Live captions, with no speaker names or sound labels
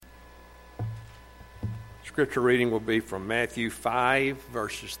Scripture reading will be from Matthew 5,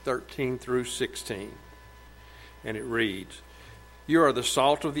 verses 13 through 16. And it reads, "You are the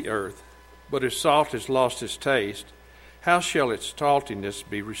salt of the earth, but if salt has lost its taste, how shall its saltiness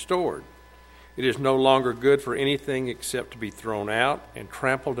be restored? It is no longer good for anything except to be thrown out and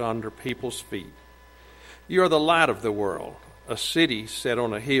trampled under people's feet. You are the light of the world. A city set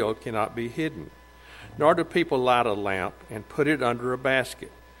on a hill cannot be hidden. Nor do people light a lamp and put it under a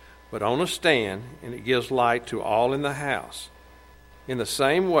basket, but on a stand, and it gives light to all in the house. In the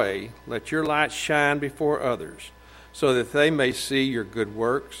same way, let your light shine before others, so that they may see your good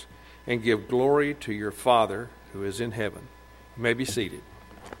works and give glory to your Father who is in heaven." You may be seated.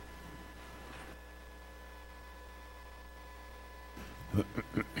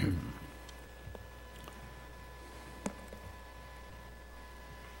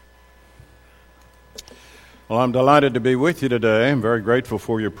 Well, I'm delighted to be with you today. I'm very grateful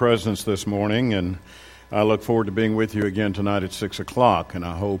for your presence this morning, and I look forward to being with you again tonight at 6 o'clock, and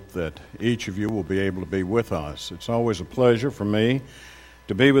I hope that each of you will be able to be with us. It's always a pleasure for me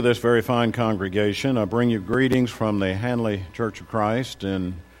to be with this very fine congregation. I bring you greetings from the Hanley Church of Christ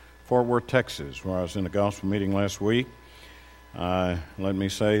in Fort Worth, Texas, where I was in a gospel meeting last week. Let me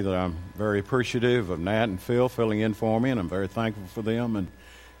say that I'm very appreciative of Nat and Phil filling in for me, and I'm very thankful for them, and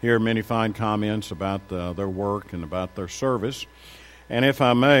hear many fine comments about their work and about their service. And if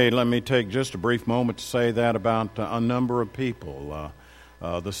I may, let me take just a brief moment to say that about a number of people.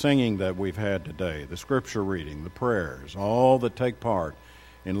 The singing that we've had today, the scripture reading, the prayers, all that take part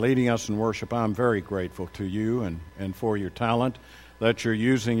in leading us in worship. I'm very grateful to you and for your talent, that you're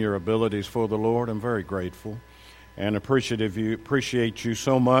using your abilities for the Lord. I'm very grateful and appreciate you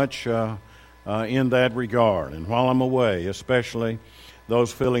so much in that regard. And while I'm away, especially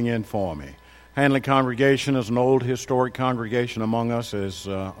those filling in for me. Hanley congregation is an old historic congregation among us as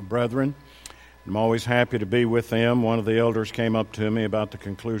brethren. I'm always happy to be with them. One of the elders came up to me about the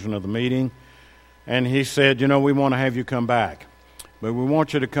conclusion of the meeting, and he said, we want to have you come back, but we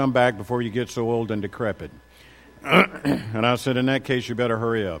want you to come back before you get so old and decrepit. And I said, in that case, you better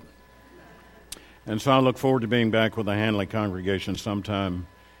hurry up. And so I look forward to being back with the Hanley congregation sometime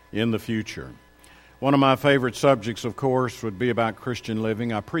in the future. One of my favorite subjects, of course, would be about Christian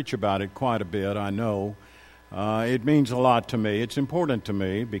living. I preach about it quite a bit, I know. It means a lot to me. It's important to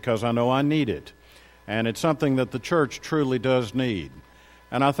me because I know I need it. And it's something that the church truly does need.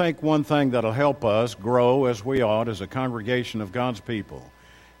 And I think one thing that will help us grow as we ought as a congregation of God's people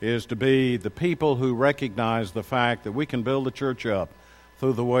is to be the people who recognize the fact that we can build the church up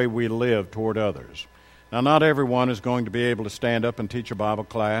through the way we live toward others. Now, not everyone is going to be able to stand up and teach a Bible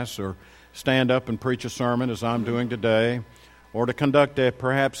class or stand up and preach a sermon as I'm doing today, or to conduct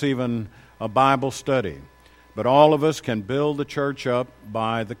perhaps even a Bible study. But all of us can build the church up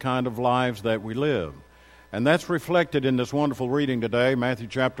by the kind of lives that we live. And that's reflected in this wonderful reading today, Matthew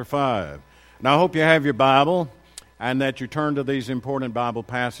chapter 5. Now I hope you have your Bible and that you turn to these important Bible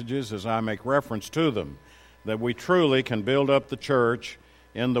passages as I make reference to them, that we truly can build up the church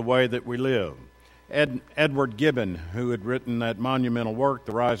in the way that we live. Edward Gibbon, who had written that monumental work,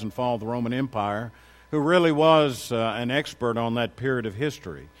 The Rise and Fall of the Roman Empire, who really was an expert on that period of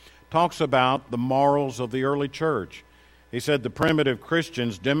history, talks about the morals of the early church. He said the primitive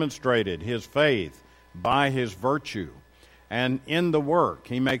Christians demonstrated his faith by his virtue. And in the work,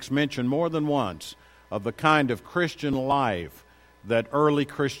 he makes mention more than once of the kind of Christian life that early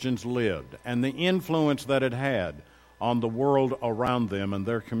Christians lived and the influence that it had on the world around them and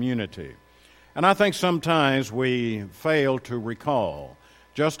their community. And I think sometimes we fail to recall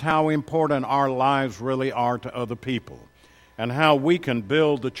just how important our lives really are to other people and how we can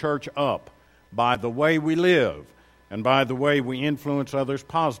build the church up by the way we live and by the way we influence others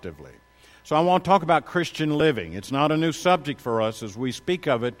positively. So I want to talk about Christian living. It's not a new subject for us as we speak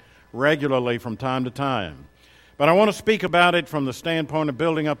of it regularly from time to time. But I want to speak about it from the standpoint of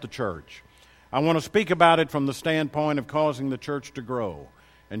building up the church. I want to speak about it from the standpoint of causing the church to grow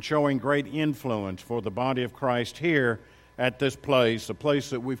and showing great influence for the body of Christ here at this place, a place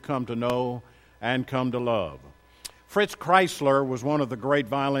that we've come to know and come to love. Fritz Kreisler was one of the great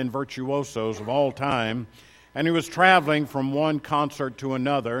violin virtuosos of all time, and he was traveling from one concert to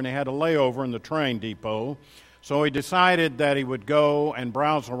another, and he had a layover in the train depot, so he decided that he would go and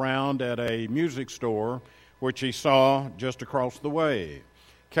browse around at a music store, which he saw just across the way.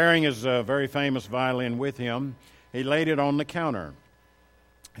 Carrying his very famous violin with him, he laid it on the counter,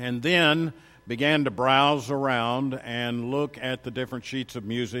 and then began to browse around and look at the different sheets of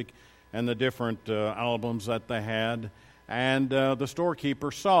music and the different albums that they had. And the storekeeper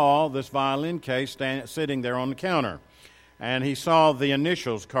saw this violin case sitting there on the counter. And he saw the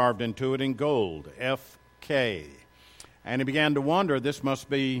initials carved into it in gold, K. And he began to wonder, this must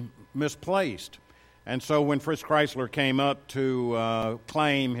be misplaced. And so when Fritz Kreisler came up to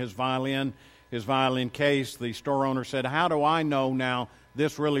claim his violin case, the store owner said, how do I know now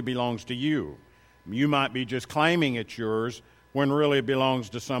this really belongs to you? You might be just claiming it's yours when really it belongs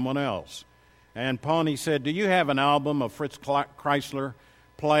to someone else. And Pawnee said, do you have an album of Fritz Kreisler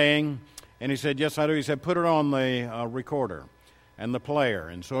playing? And he said, yes, I do. He said, put it on the recorder and the player.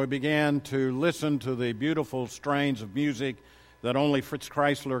 And so he began to listen to the beautiful strains of music that only Fritz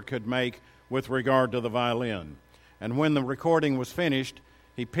Kreisler could make with regard to the violin. And when the recording was finished,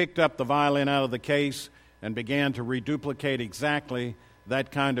 he picked up the violin out of the case and began to reduplicate exactly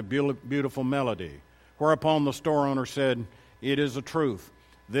that kind of beautiful melody. Whereupon the store owner said, it is the truth.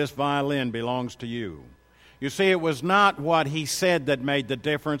 This violin belongs to you. You see, it was not what he said that made the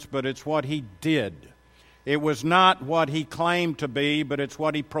difference, but it's what he did. It was not what he claimed to be, but it's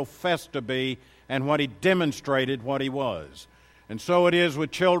what he professed to be and what he demonstrated what he was. And so it is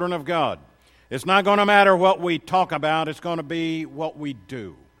with children of God. It's not going to matter what we talk about. It's going to be what we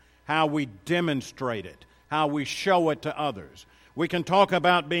do, how we demonstrate it, how we show it to others. We can talk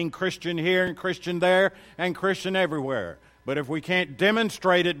about being Christian here and Christian there and Christian everywhere. But if we can't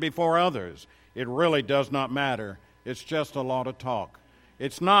demonstrate it before others, it really does not matter. It's just a lot of talk.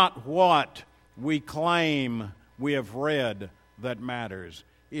 It's not what we claim we have read that matters.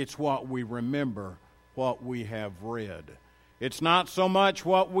 It's what we remember, what we have read. It's not so much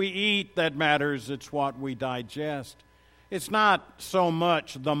what we eat that matters, it's what we digest. It's not so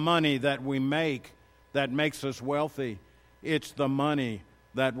much the money that we make that makes us wealthy. It's the money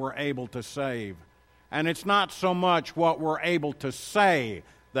that we're able to save. And it's not so much what we're able to say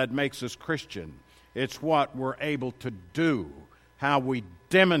that makes us Christian. It's what we're able to do, how we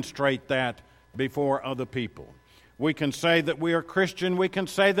demonstrate that before other people. We can say that we are Christian, we can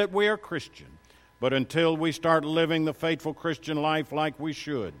say that we are Christian. But until we start living the faithful Christian life like we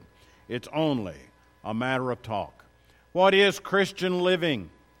should, it's only a matter of talk. What is Christian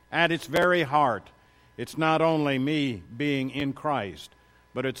living? At its very heart, it's not only me being in Christ,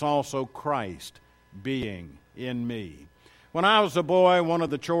 but it's also Christ being in me. When I was a boy, one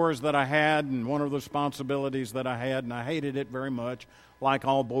of the chores that I had and one of the responsibilities that I had, and I hated it very much, like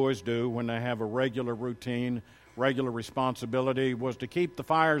all boys do when they have a regular routine, regular responsibility, was to keep the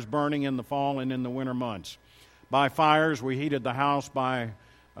fires burning in the fall and in the winter months. By fires, we heated the house by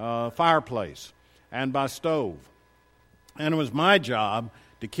fireplace and by stove. And it was my job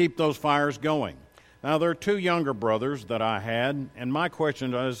to keep those fires going. Now, there are two younger brothers that I had, and my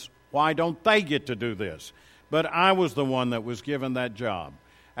question is, why don't they get to do this? But I was the one that was given that job.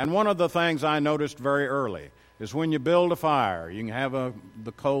 And one of the things I noticed very early is when you build a fire, you can have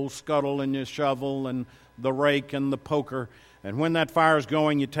the coal scuttle and your shovel and the rake and the poker. And when that fire is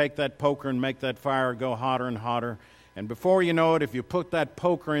going, you take that poker and make that fire go hotter and hotter. And before you know it, if you put that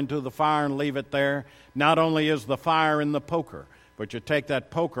poker into the fire and leave it there, not only is the fire in the poker, but you take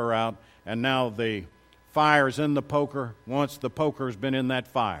that poker out, and now the fire is in the poker once the poker has been in that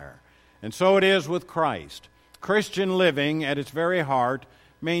fire. And so it is with Christ. Christian living at its very heart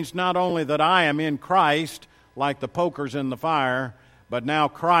means not only that I am in Christ, like the poker's in the fire, but now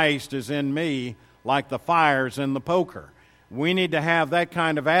Christ is in me, like the fire's in the poker. We need to have that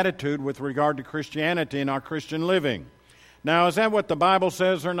kind of attitude with regard to Christianity in our Christian living. Now, is that what the Bible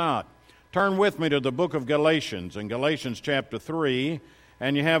says or not? Turn with me to the book of Galatians, in Galatians chapter 3,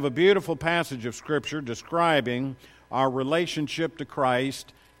 and you have a beautiful passage of Scripture describing our relationship to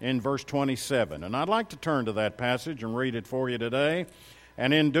Christ in verse 27. And I'd like to turn to that passage and read it for you today.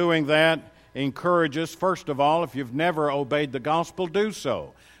 And in doing that, encourage us, first of all, if you've never obeyed the gospel, do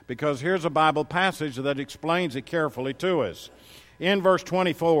so. Because here's a Bible passage that explains it carefully to us. In verse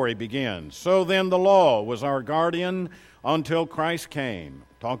 24 he begins, "So then the law was our guardian until Christ came,"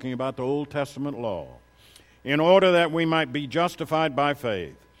 talking about the Old Testament law, "in order that we might be justified by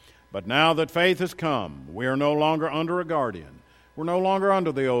faith. But now that faith has come, we are no longer under a guardian. We're no longer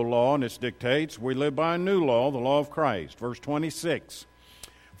under the old law and its dictates. We live by a new law, the law of Christ." Verse 26,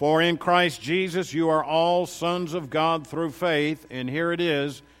 "For in Christ Jesus you are all sons of God through faith." And here it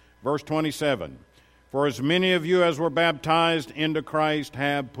is, verse 27, "For as many of you as were baptized into Christ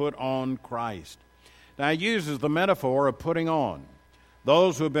have put on Christ." Now he uses the metaphor of putting on.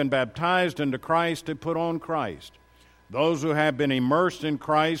 Those who have been baptized into Christ have put on Christ. Those who have been immersed in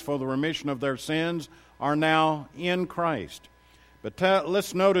Christ for the remission of their sins are now in Christ. But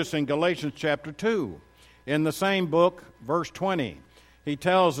let's notice in Galatians chapter 2, in the same book, verse 20, he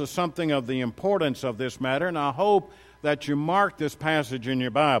tells us something of the importance of this matter, and I hope that you mark this passage in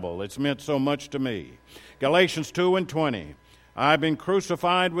your Bible. It's meant so much to me. Galatians 2 and 20, "I've been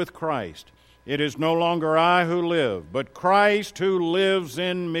crucified with Christ. It is no longer I who live, but Christ who lives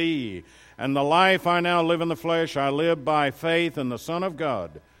in me. And the life I now live in the flesh, I live by faith in the Son of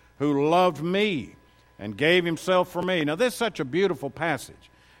God, who loved me and gave himself for me. Now, this is such a beautiful passage.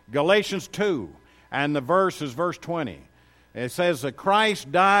 Galatians 2, and the verse is verse 20. It says that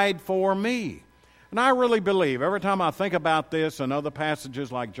Christ died for me. And I really believe, every time I think about this and other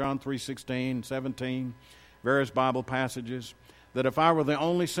passages like John 3:16, 17, various Bible passages, that if I were the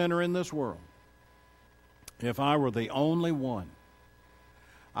only sinner in this world, if I were the only one,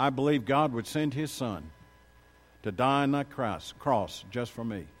 I believe God would send his Son to die on that cross just for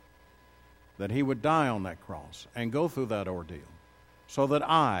me. That he would die on that cross and go through that ordeal so that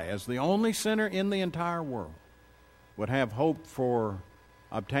I, as the only sinner in the entire world, would have hope for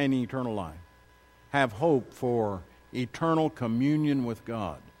obtaining eternal life, have hope for eternal communion with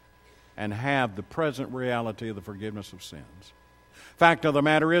God, and have the present reality of the forgiveness of sins. Fact of the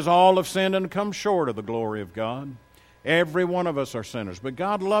matter is, all have sinned and come short of the glory of God. Every one of us are sinners. But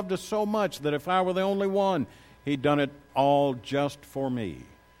God loved us so much that if I were the only one, he'd done it all just for me.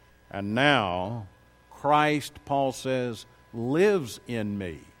 And now, Christ, Paul says, lives in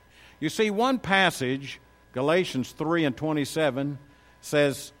me. You see, one passage, Galatians 3:27,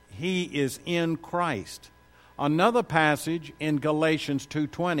 says he is in Christ. Another passage in Galatians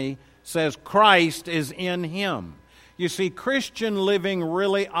 2:20 says Christ is in him. You see, Christian living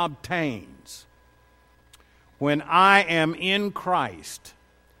really obtains when I am in Christ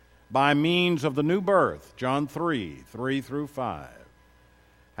by means of the new birth, John 3:3-5.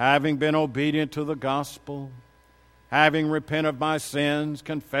 Having been obedient to the gospel, having repented of my sins,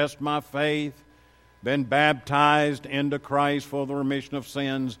 confessed my faith, been baptized into Christ for the remission of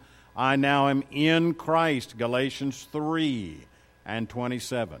sins, I now am in Christ, Galatians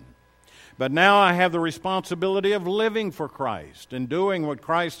 3:27. But now I have the responsibility of living for Christ and doing what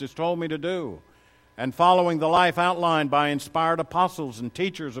Christ has told me to do and following the life outlined by inspired apostles and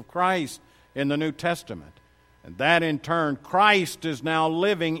teachers of Christ in the New Testament. And that in turn, Christ is now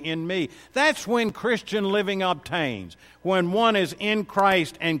living in me. That's when Christian living obtains. When one is in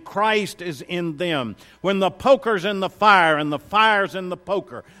Christ and Christ is in them. When the poker's in the fire and the fire's in the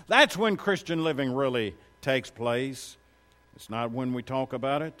poker. That's when Christian living really takes place. It's not when we talk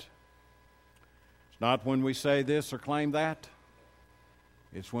about it. It's not when we say this or claim that.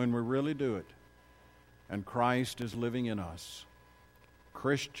 It's when we really do it. And Christ is living in us.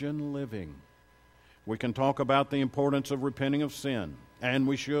 Christian living. We can talk about the importance of repenting of sin, and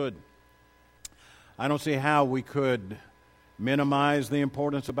we should. I don't see how we could minimize the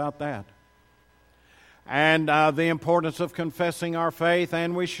importance about that. And the importance of confessing our faith,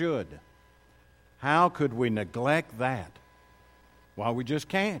 and we should. How could we neglect that? Well, we just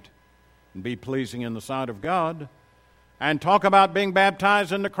can't. And be pleasing in the sight of God. And talk about being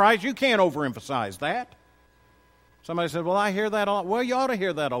baptized into Christ, you can't overemphasize that. Somebody said, well, I hear that a lot. Well, you ought to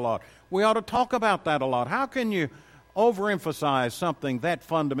hear that a lot. We ought to talk about that a lot. How can you overemphasize something that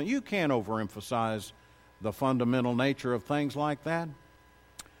fundamental? You can't overemphasize the fundamental nature of things like that.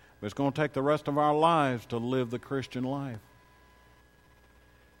 But it's going to take the rest of our lives to live the Christian life.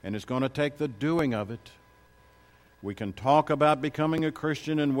 And it's going to take the doing of it. We can talk about becoming a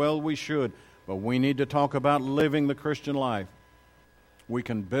Christian, and well, we should. But we need to talk about living the Christian life. We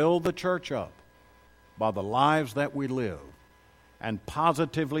can build the church up by the lives that we live and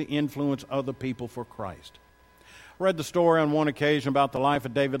positively influence other people for Christ. I read the story on one occasion about the life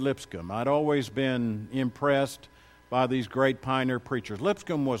of David Lipscomb. I'd always been impressed by these great pioneer preachers.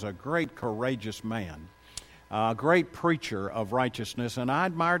 Lipscomb was a great, courageous man, a great preacher of righteousness, and I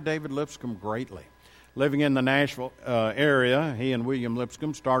admired David Lipscomb greatly. Living in the Nashville area, he and William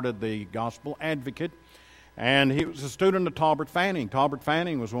Lipscomb started the Gospel Advocate, and he was a student of Talbert Fanning. Talbert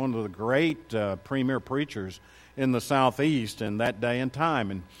Fanning was one of the great premier preachers in the Southeast in that day and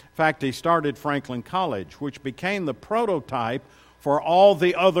time. In fact, he started Franklin College, which became the prototype for all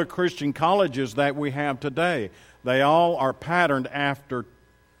the other Christian colleges that we have today. They all are patterned after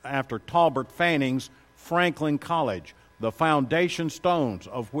Talbert Fanning's Franklin College, the foundation stones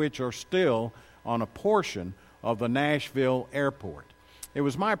of which are still on a portion of the Nashville airport. It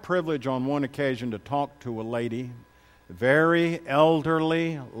was my privilege on one occasion to talk to a lady, a very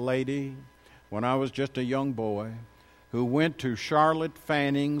elderly lady, when I was just a young boy, who went to Charlotte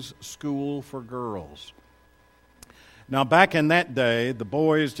Fanning's School for Girls. Now, back in that day, the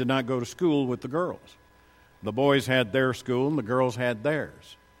boys did not go to school with the girls. The boys had their school and the girls had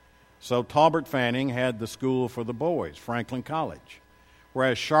theirs. So Talbert Fanning had the school for the boys, Franklin College,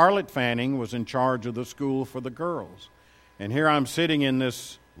 whereas Charlotte Fanning was in charge of the school for the girls. And here I'm sitting in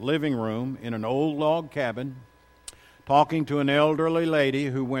this living room in an old log cabin, talking to an elderly lady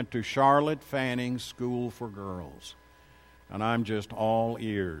who went to Charlotte Fanning's School for Girls. And I'm just all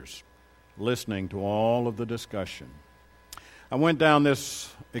ears, listening to all of the discussion. I went down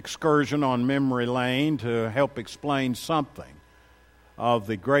this excursion on memory lane to help explain something of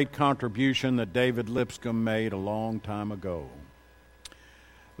the great contribution that David Lipscomb made a long time ago.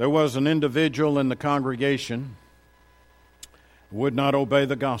 There was an individual in the congregation who would not obey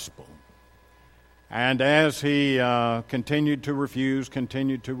the gospel. And as he continued to refuse,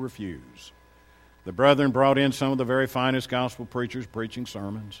 the brethren brought in some of the very finest gospel preachers preaching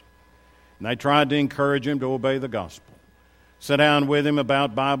sermons. And they tried to encourage him to obey the gospel. Sit down with him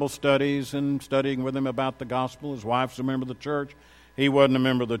about Bible studies and studying with him about the gospel. His wife's a member of the church. He wasn't a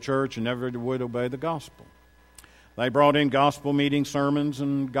member of the church and never would obey the gospel. They brought in gospel meeting sermons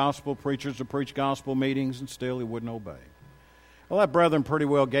and gospel preachers to preach gospel meetings, and still he wouldn't obey. Well, that brethren pretty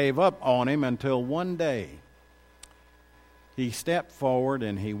well gave up on him until one day he stepped forward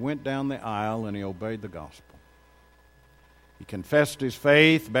and he went down the aisle and he obeyed the gospel. He confessed his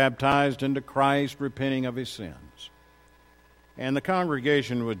faith, baptized into Christ, repenting of his sins. And the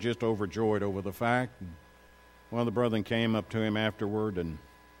congregation was just overjoyed over the fact. One of the brethren came up to him afterward and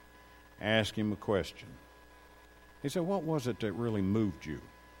asked him a question. He said, "What was it that really moved you?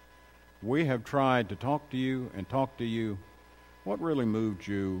 We have tried to talk to you and talk to you. What really moved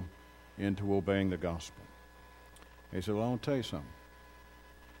you into obeying the gospel?" He said, "Well, I'll tell you something."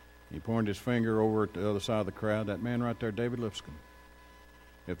 He pointed his finger over at the other side of the crowd. "That man right there, David Lipscomb.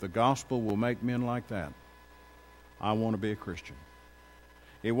 If the gospel will make men like that, I want to be a Christian."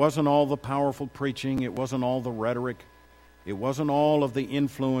 It wasn't all the powerful preaching. It wasn't all the rhetoric. It wasn't all of the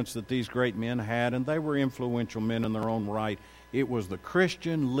influence that these great men had, and they were influential men in their own right. It was the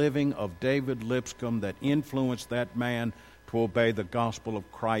Christian living of David Lipscomb that influenced that man to obey the gospel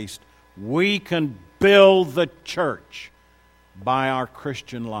of Christ. We can build the church by our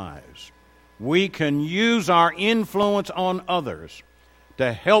Christian lives. We can use our influence on others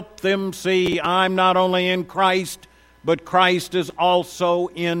to help them see I'm not only in Christ, but Christ is also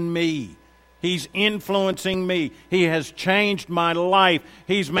in me. He's influencing me. He has changed my life.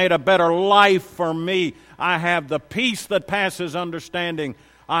 He's made a better life for me. I have the peace that passes understanding.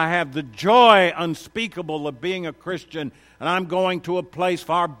 I have the joy unspeakable of being a Christian. And I'm going to a place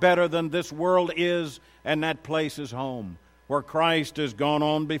far better than this world is, and that place is home, where Christ has gone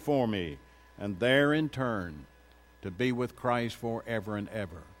on before me, and there in turn to be with Christ forever and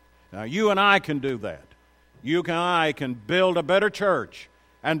ever. Now you and I can do that. You and I can build a better church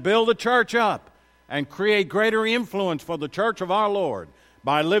and build the church up and create greater influence for the church of our Lord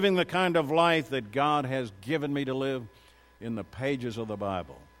by living the kind of life that God has given me to live in the pages of the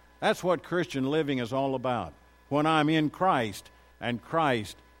Bible. That's what Christian living is all about. When I'm in Christ and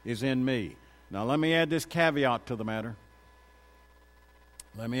Christ is in me. Now let me add this caveat to the matter.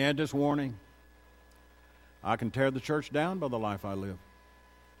 Let me add this warning. I can tear the church down by the life I live.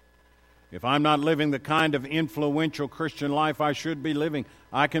 If I'm not living the kind of influential Christian life I should be living,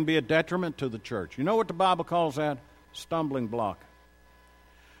 I can be a detriment to the church. You know what the Bible calls that? Stumbling block.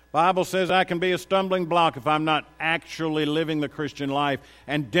 The Bible says I can be a stumbling block if I'm not actually living the Christian life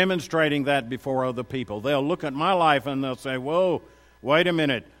and demonstrating that before other people. They'll look at my life and they'll say, "Whoa, wait a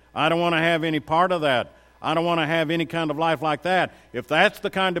minute. I don't want to have any part of that. I don't want to have any kind of life like that. If that's the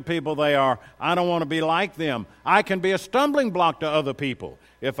kind of people they are, I don't want to be like them." I can be a stumbling block to other people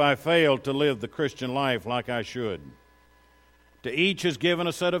if I fail to live the Christian life like I should. To each is given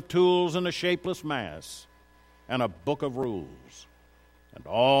a set of tools and a shapeless mass and a book of rules. And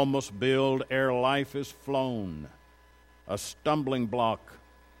all must build ere life is flown, a stumbling block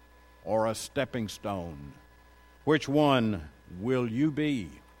or a stepping stone. Which one will you be?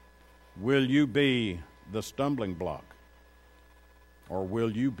 Will you be the stumbling block? Or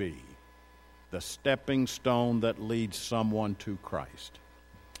will you be the stepping stone that leads someone to Christ?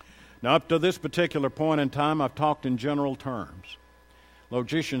 Now, up to this particular point in time, I've talked in general terms.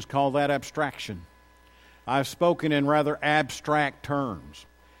 Logicians call that abstraction. I've spoken in rather abstract terms.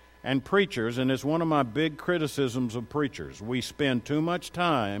 And preachers, and it's one of my big criticisms of preachers, we spend too much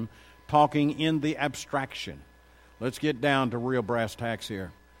time talking in the abstraction. Let's get down to real brass tacks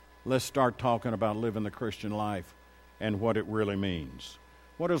here. Let's start talking about living the Christian life and what it really means.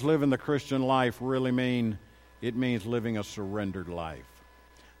 What does living the Christian life really mean? It means living a surrendered life.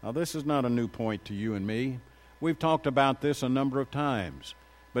 Now, this is not a new point to you and me. We've talked about this a number of times,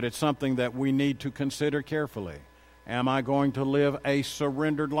 but it's something that we need to consider carefully. Am I going to live a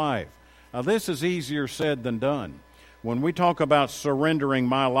surrendered life? Now, this is easier said than done. When we talk about surrendering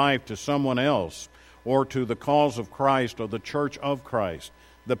my life to someone else or to the cause of Christ or the church of Christ,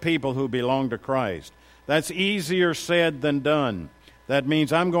 the people who belong to Christ, That's easier said than done. That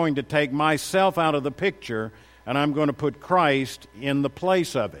means I'm going to take myself out of the picture and I'm going to put Christ in the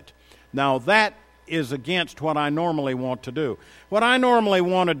place of it. Now that is against what I normally want to do. What I normally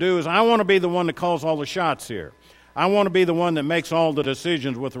want to do is I want to be the one that calls all the shots here. I want to be the one that makes all the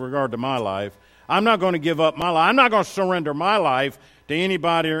decisions with regard to my life. I'm not going to give up my life. I'm not going to surrender my life to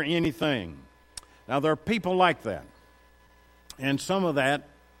anybody or anything. Now, there are people like that. And some of that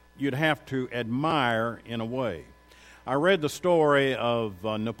you'd have to admire in a way. I read the story of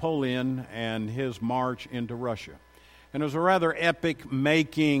Napoleon and his march into Russia. And it was a rather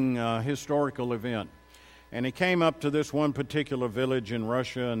epic-making historical event. And he came up to this one particular village in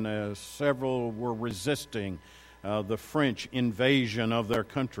Russia, and several were resisting the French invasion of their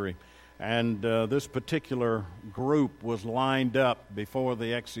country. And this particular group was lined up before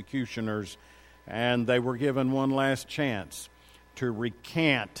the executioners, and they were given one last chance to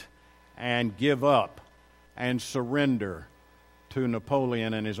recant and give up and surrender to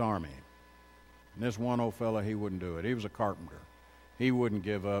Napoleon and his army. And this one old fellow, he wouldn't do it. He was a carpenter. He wouldn't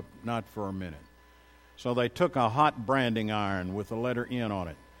give up, not for a minute. So they took a hot branding iron with the letter N on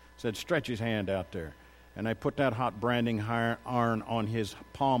it, said, stretch his hand out there. And they put that hot branding iron on his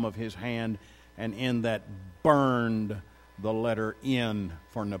palm of his hand, and in that burned the letter N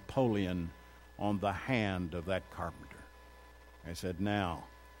for Napoleon on the hand of that carpenter. They said, now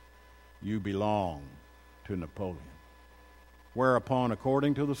you belong to Napoleon. Whereupon,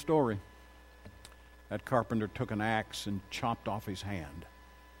 according to the story, that carpenter took an axe and chopped off his hand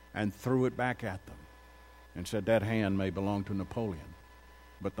and threw it back at them and said, that hand may belong to Napoleon,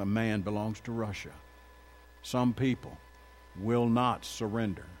 but the man belongs to Russia. Some people will not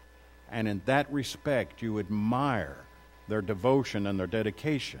surrender. And in that respect, you admire their devotion and their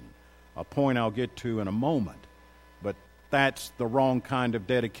dedication, a point I'll get to in a moment. But that's the wrong kind of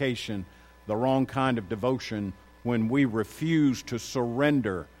dedication, the wrong kind of devotion when we refuse to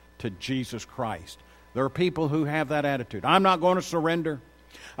surrender to Jesus Christ. There are people who have that attitude. I'm not going to surrender.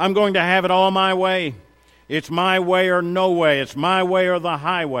 I'm going to have it all my way. It's my way or no way. It's my way or the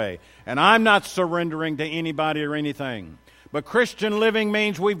highway. And I'm not surrendering to anybody or anything. But Christian living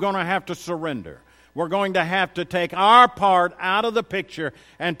means we're going to have to surrender. We're going to have to take our part out of the picture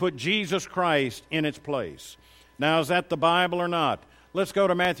and put Jesus Christ in its place. Now, is that the Bible or not? Let's go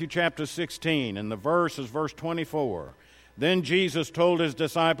to Matthew chapter 16, and the verse is verse 24. Then Jesus told his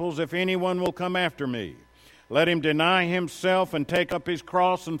disciples, if anyone will come after me, let him deny himself and take up his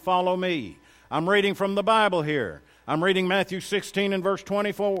cross and follow me. I'm reading from the Bible here. I'm reading Matthew 16 and verse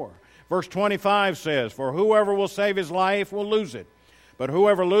 24. Verse 25 says, for whoever will save his life will lose it, but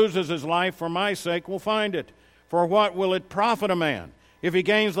whoever loses his life for my sake will find it. For what will it profit a man if he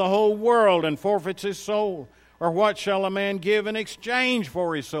gains the whole world and forfeits his soul? Or what shall a man give in exchange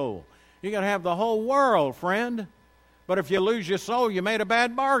for his soul? You got to have the whole world, friend. But if you lose your soul, you made a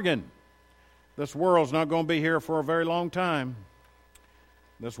bad bargain. This world's not going to be here for a very long time.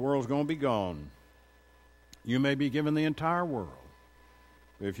 This world's going to be gone. You may be given the entire world.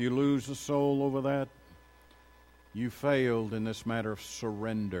 If you lose the soul over that, you failed in this matter of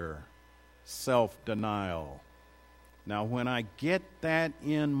surrender, self-denial. Now, when I get that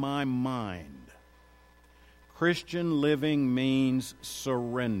in my mind, Christian living means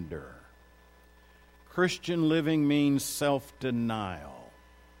surrender. Christian living means self-denial.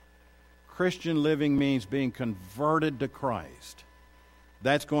 Christian living means being converted to Christ.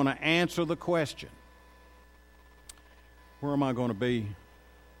 That's going to answer the question, where am I going to be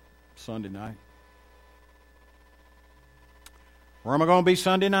Sunday night? Where am I going to be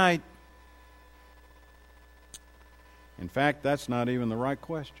Sunday night? In fact, that's not even the right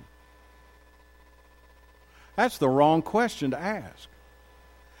question. That's the wrong question to ask.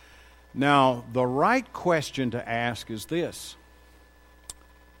 Now, the right question to ask is this.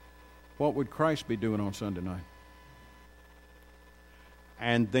 What would Christ be doing on Sunday night?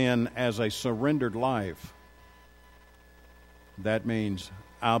 And then, as a surrendered life, that means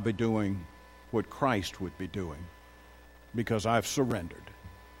I'll be doing what Christ would be doing because I've surrendered.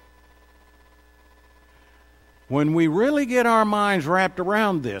 When we really get our minds wrapped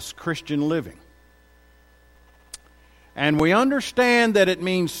around this Christian living, and we understand that it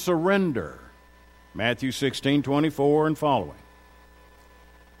means surrender, Matthew 16:24 and following,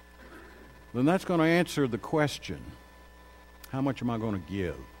 then that's going to answer the question, how much am I going to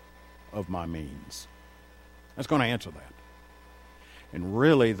give of my means? That's going to answer that. And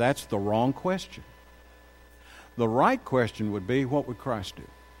really, that's the wrong question. The right question would be, what would Christ do?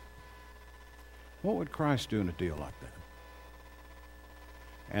 What would Christ do in a deal like that?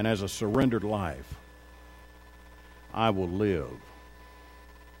 And as a surrendered life, I will live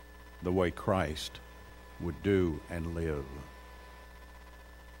the way Christ would do and live.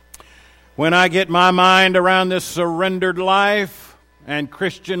 When I get my mind around this surrendered life and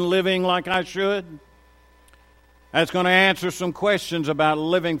Christian living like I should, that's going to answer some questions about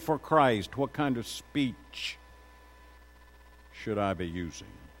living for Christ. What kind of speech should I be using?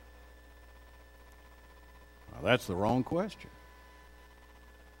 Now, that's the wrong question.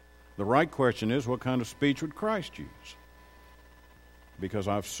 The right question is, what kind of speech would Christ use? Because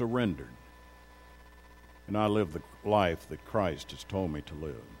I've surrendered, and I live the life that Christ has told me to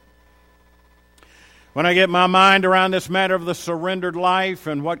live. When I get my mind around this matter of the surrendered life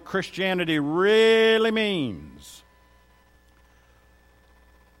and what Christianity really means,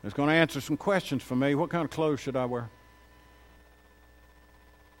 it's going to answer some questions for me. What kind of clothes should I wear?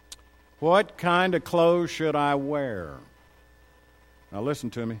 What kind of clothes should I wear? Now listen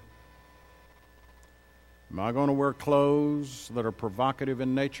to me. Am I going to wear clothes that are provocative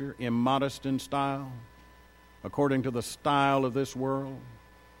in nature, immodest in style, according to the style of this world?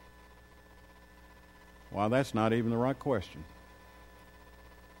 Well, that's not even the right question.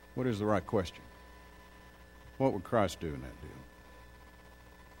 What is the right question? What would Christ do in that deal?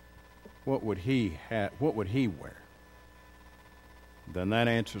 What would he wear? Then that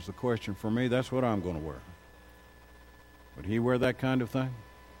answers the question for me. That's what I'm going to wear. Would he wear that kind of thing?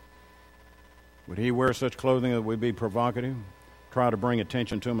 Would he wear such clothing that would be provocative? Try to bring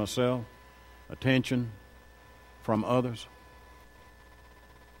attention to myself? Attention from others?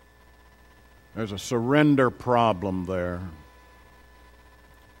 There's a surrender problem there.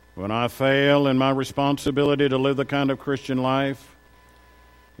 When I fail in my responsibility to live the kind of Christian life,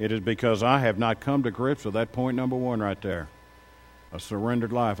 it is because I have not come to grips with that point number one right there. A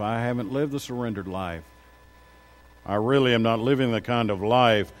surrendered life. I haven't lived the surrendered life. I really am not living the kind of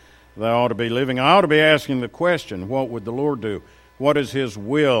life that I ought to be living. I ought to be asking the question, what would the Lord do? What is His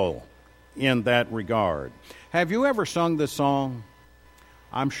will in that regard? Have you ever sung this song?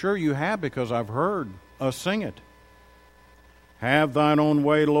 I'm sure you have, because I've heard us sing it. Have thine own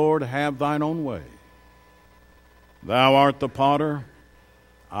way, Lord, have thine own way. Thou art the potter,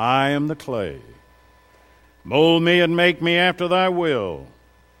 I am the clay. Mold me and make me after thy will.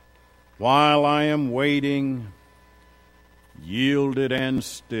 While I am waiting, yielded and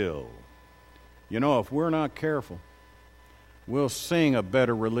still. You know, if we're not careful, we'll sing a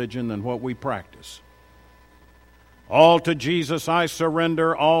better religion than what we practice. All to Jesus I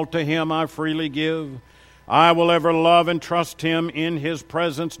surrender, all to Him I freely give. I will ever love and trust Him, in His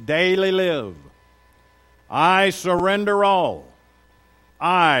presence daily live. I surrender all.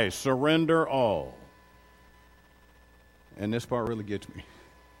 I surrender all. And this part really gets me.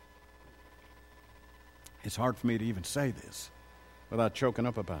 It's hard for me to even say this without choking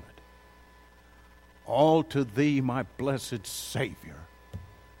up about it. All to Thee, my blessed Savior,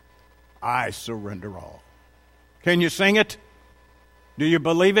 I surrender all. Can you sing it? Do you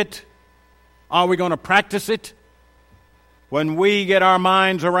believe it? Are we going to practice it? When we get our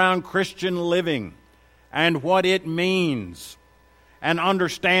minds around Christian living and what it means, and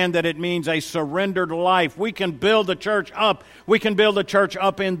understand that it means a surrendered life, we can build the church up. We can build the church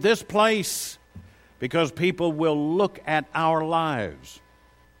up in this place, because people will look at our lives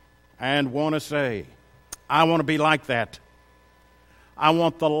and want to say, I want to be like that. I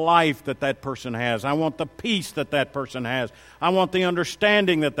want the life that that person has. I want the peace that that person has. I want the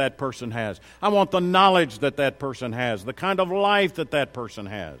understanding that that person has. I want the knowledge that that person has, the kind of life that that person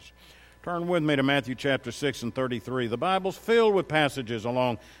has. Turn with me to Matthew chapter 6 and 33. The Bible's filled with passages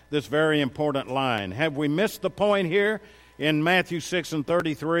along this very important line. Have we missed the point here? In Matthew 6 and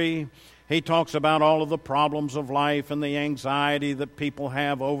 33, he talks about all of the problems of life and the anxiety that people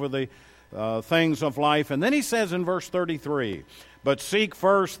have over the things of life. And then he says in verse 33, but seek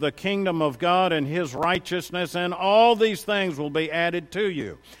first the kingdom of God and His righteousness, and all these things will be added to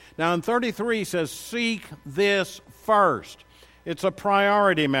you. Now in 33 he says, seek this first. It's a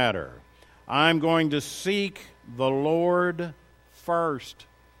priority matter. I'm going to seek the Lord first.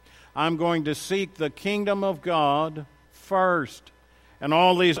 I'm going to seek the kingdom of God first. And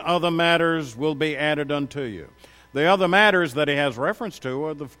all these other matters will be added unto you. The other matters that he has reference to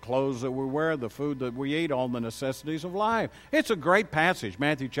are the clothes that we wear, the food that we eat, all the necessities of life. It's a great passage.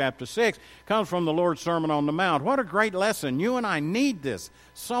 Matthew chapter 6 comes from the Lord's Sermon on the Mount. What a great lesson. You and I need this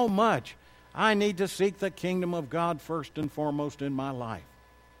so much. I need to seek the kingdom of God first and foremost in my life.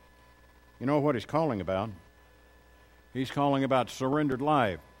 You know what he's calling about? He's calling about surrendered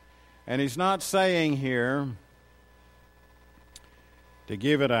life. And he's not saying here to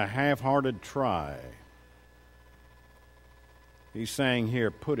give it a half-hearted try. He's saying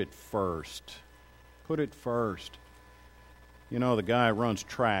here, put it first. Put it first. You know, the guy who runs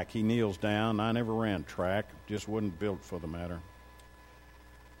track, he kneels down. I never ran track, just wasn't built for the matter.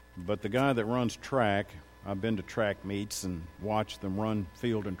 But the guy that runs track, I've been to track meets and watched them run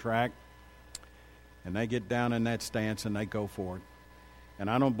field and track, and they get down in that stance and they go for it. And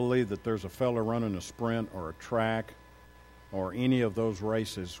I don't believe that there's a fella running a sprint or a track or any of those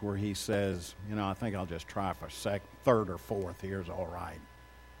races where he says, you know, I think I'll just try for third or fourth. Here's all right.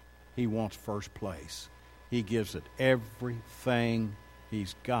 He wants first place. He gives it everything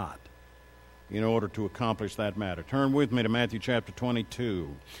he's got in order to accomplish that matter. Turn with me to Matthew chapter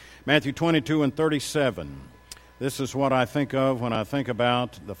 22. Matthew 22 and 37. This is what I think of when I think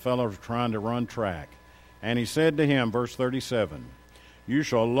about the fellow trying to run track. And he said to him, verse 37, you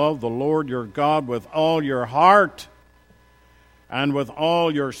shall love the Lord your God with all your heart and with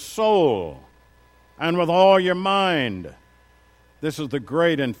all your soul and with all your mind. This is the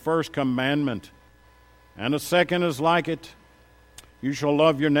great and first commandment. And the second is like it. You shall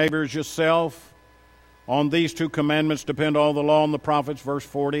love your neighbor as yourself. On these two commandments depend all the law and the prophets, verse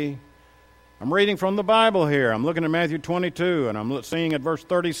 40. I'm reading from the Bible here. I'm looking at Matthew 22, and I'm seeing at verse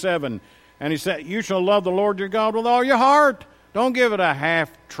 37. And he said, you shall love the Lord your God with all your heart. Don't give it a half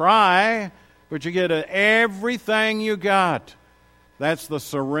try, but you get everything you got. That's the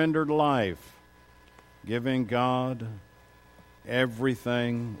surrendered life. Giving God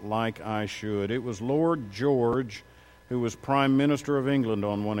everything like I should. It was Lord George, who was Prime Minister of England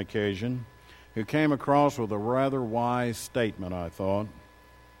on one occasion, who came across with a rather wise statement, I thought.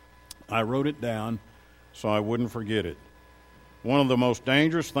 I wrote it down so I wouldn't forget it. One of the most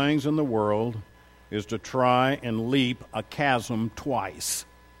dangerous things in the world is to try and leap a chasm twice.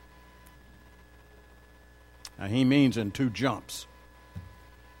 Now, he means in two jumps.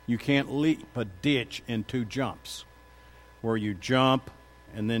 You can't leap a ditch in two jumps, where you jump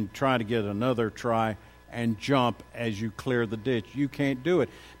and then try to get another try and jump as you clear the ditch. You can't do it.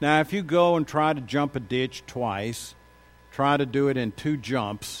 Now, if you go and try to jump a ditch twice, try to do it in two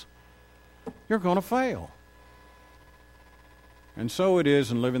jumps, you're going to fail. And so it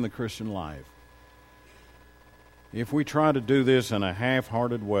is in living the Christian life. If we try to do this in a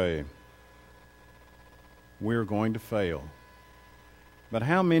half-hearted way, we're going to fail. But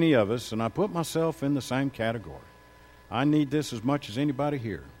how many of us, and I put myself in the same category, I need this as much as anybody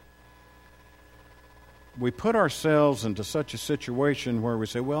here. We put ourselves into such a situation where we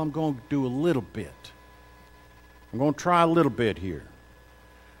say, well, I'm going to do a little bit. I'm going to try a little bit here.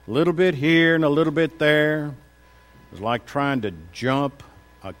 A little bit here and a little bit there. It's like trying to jump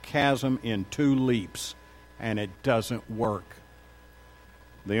a chasm in two leaps, and it doesn't work.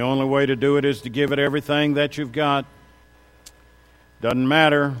 The only way to do it is to give it everything that you've got. Doesn't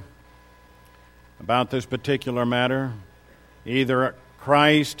matter about this particular matter. Either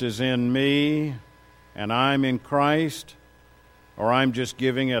Christ is in me and I'm in Christ, or I'm just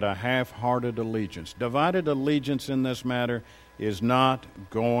giving it a half-hearted allegiance. Divided allegiance in this matter is not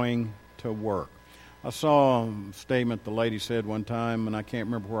going to work. I saw a statement the lady said one time, and I can't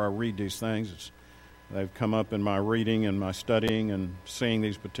remember where I read these things. They've come up in my reading and my studying and seeing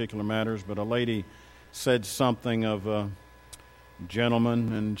these particular matters, but a lady said something of a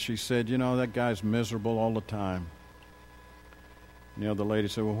gentleman, and she said, you know, that guy's miserable all the time. You know, the lady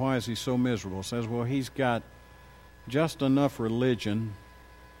said, well, why is he so miserable? Says, well, he's got just enough religion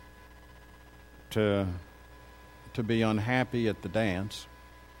to be unhappy at the dance,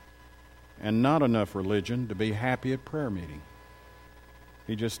 and not enough religion to be happy at prayer meeting.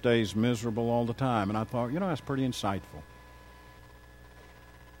 He just stays miserable all the time. And I thought, you know, that's pretty insightful.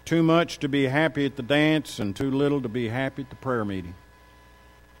 Too much to be happy at the dance and too little to be happy at the prayer meeting.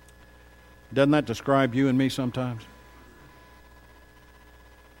 Doesn't that describe you and me sometimes?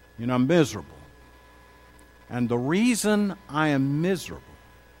 You know, I'm miserable. And the reason I am miserable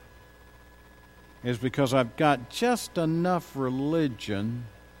is because I've got just enough religion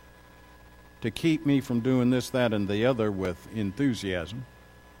to keep me from doing this, that, and the other with enthusiasm,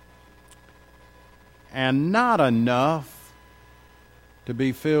 and not enough to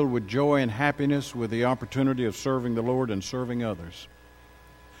be filled with joy and happiness with the opportunity of serving the Lord and serving others.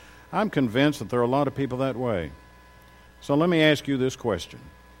 I'm convinced that there are a lot of people that way. So let me ask you this question.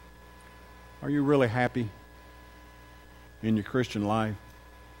 Are you really happy in your Christian life?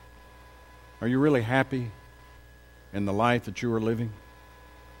 Are you really happy in the life that you are living?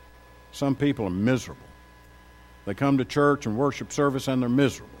 Some people are miserable. They come to church and worship service and they're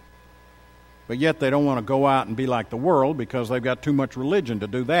miserable. But yet they don't want to go out and be like the world because they've got too much religion to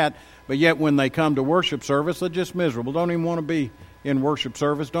do that. But yet when they come to worship service, they're just miserable. Don't even want to be in worship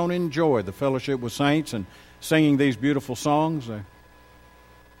service. Don't enjoy the fellowship with saints and singing these beautiful songs.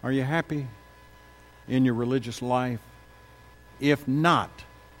 Are you happy in your religious life? if not,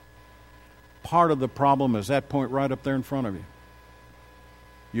 part of the problem is that point right up there in front of you.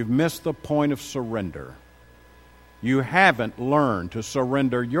 You've missed the point of surrender. You haven't learned to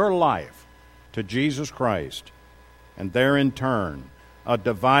surrender your life to Jesus Christ. And there in turn, a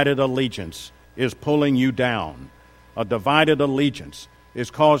divided allegiance is pulling you down. A divided allegiance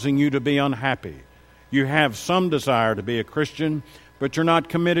is causing you to be unhappy. You have some desire to be a Christian, but you're not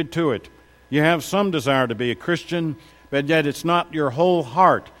committed to it. You have some desire to be a Christian, but yet it's not your whole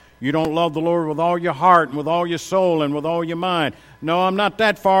heart. You don't love the Lord with all your heart and with all your soul and with all your mind. No, I'm not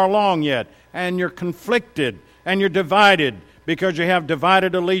that far along yet. And you're conflicted and you're divided because you have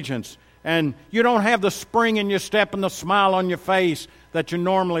divided allegiance. And you don't have the spring in your step and the smile on your face that you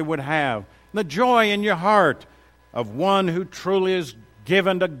normally would have. The joy in your heart of one who truly is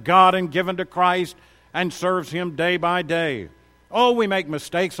given to God and given to Christ and serves Him day by day. Oh, we make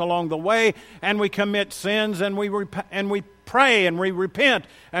mistakes along the way, and we commit sins, and we pray, and we repent,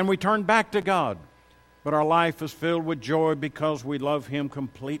 and we turn back to God. But our life is filled with joy because we love Him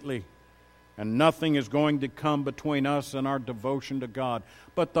completely, and nothing is going to come between us and our devotion to God.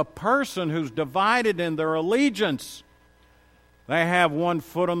 But the person who's divided in their allegiance, they have one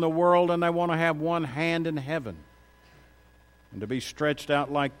foot in the world, and they want to have one hand in heaven. And to be stretched out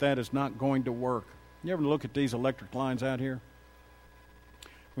like that is not going to work. You ever look at these electric lines out here?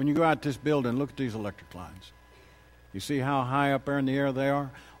 When you go out this building, look at these electric lines. You see how high up there in the air they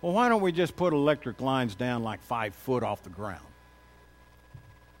are? Well, why don't we just put electric lines down like 5 foot off the ground?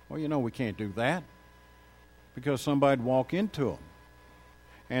 Well, you know we can't do that because somebody'd walk into them.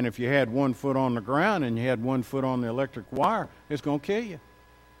 And if you had 1 foot on the ground and you had 1 foot on the electric wire, it's going to kill you.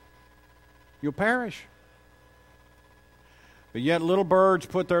 You'll perish. But yet little birds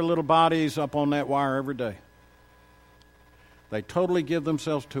put their little bodies up on that wire every day. They totally give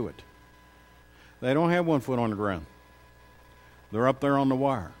themselves to it. They don't have 1 foot on the ground. They're up there on the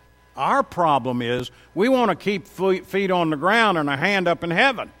wire. Our problem is we want to keep feet on the ground and a hand up in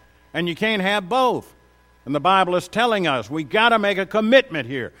heaven. And you can't have both. And the Bible is telling us we've got to make a commitment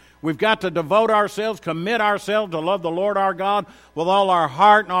here. We've got to devote ourselves, commit ourselves to love the Lord our God with all our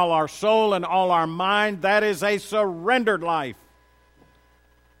heart and all our soul and all our mind. That is a surrendered life.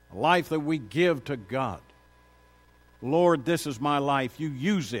 A life that we give to God. Lord, this is my life. You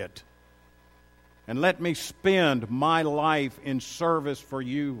use it. And let me spend my life in service for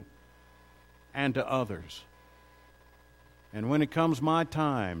you and to others. And when it comes my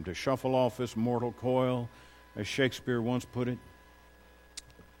time to shuffle off this mortal coil, as Shakespeare once put it,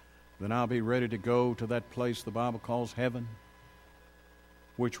 then I'll be ready to go to that place the Bible calls heaven,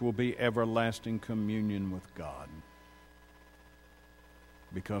 which will be everlasting communion with God,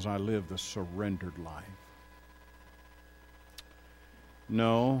 because I live the surrendered life.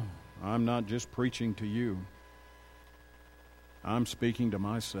 No, I'm not just preaching to you. I'm speaking to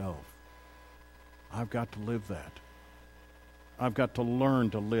myself. I've got to live that. I've got to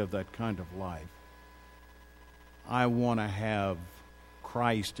learn to live that kind of life. I want to have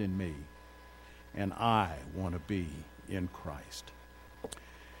Christ in me, and I want to be in Christ.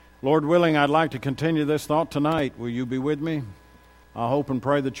 Lord willing, I'd like to continue this thought tonight. Will you be with me? I hope and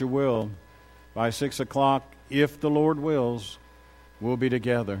pray that you will. By 6 o'clock, if the Lord wills, we'll be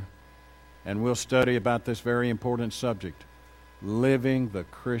together, and we'll study about this very important subject, living the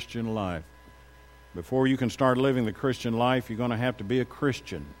Christian life. Before you can start living the Christian life, you're going to have to be a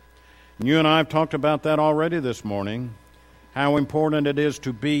Christian. And you and I have talked about that already this morning, how important it is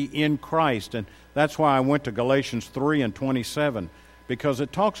to be in Christ. And that's why I went to Galatians 3 and 27, because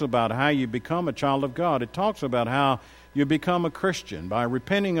it talks about how you become a child of God. It talks about how you become a Christian by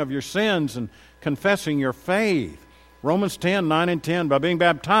repenting of your sins and confessing your faith. Romans 10, 9 and 10, by being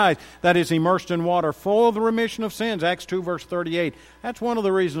baptized, that is immersed in water, for the remission of sins. Acts 2, verse 38. That's one of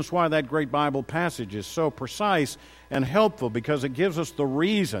the reasons why that great Bible passage is so precise and helpful, because it gives us the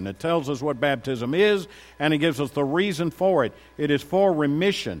reason. It tells us what baptism is, and it gives us the reason for it. It is for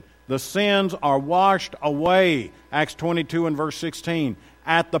remission. The sins are washed away. Acts 22 and verse 16.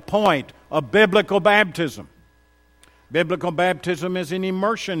 At the point of biblical baptism. Biblical baptism is an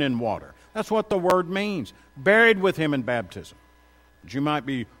immersion in water. That's what the word means. Buried with Him in baptism, that you might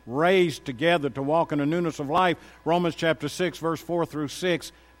be raised together to walk in the newness of life. Romans chapter 6, verse 4 through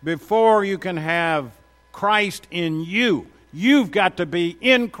 6. Before you can have Christ in you, you've got to be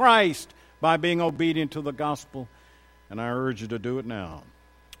in Christ by being obedient to the gospel. And I urge you to do it now.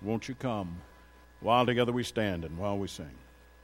 Won't you come while together we stand and while we sing?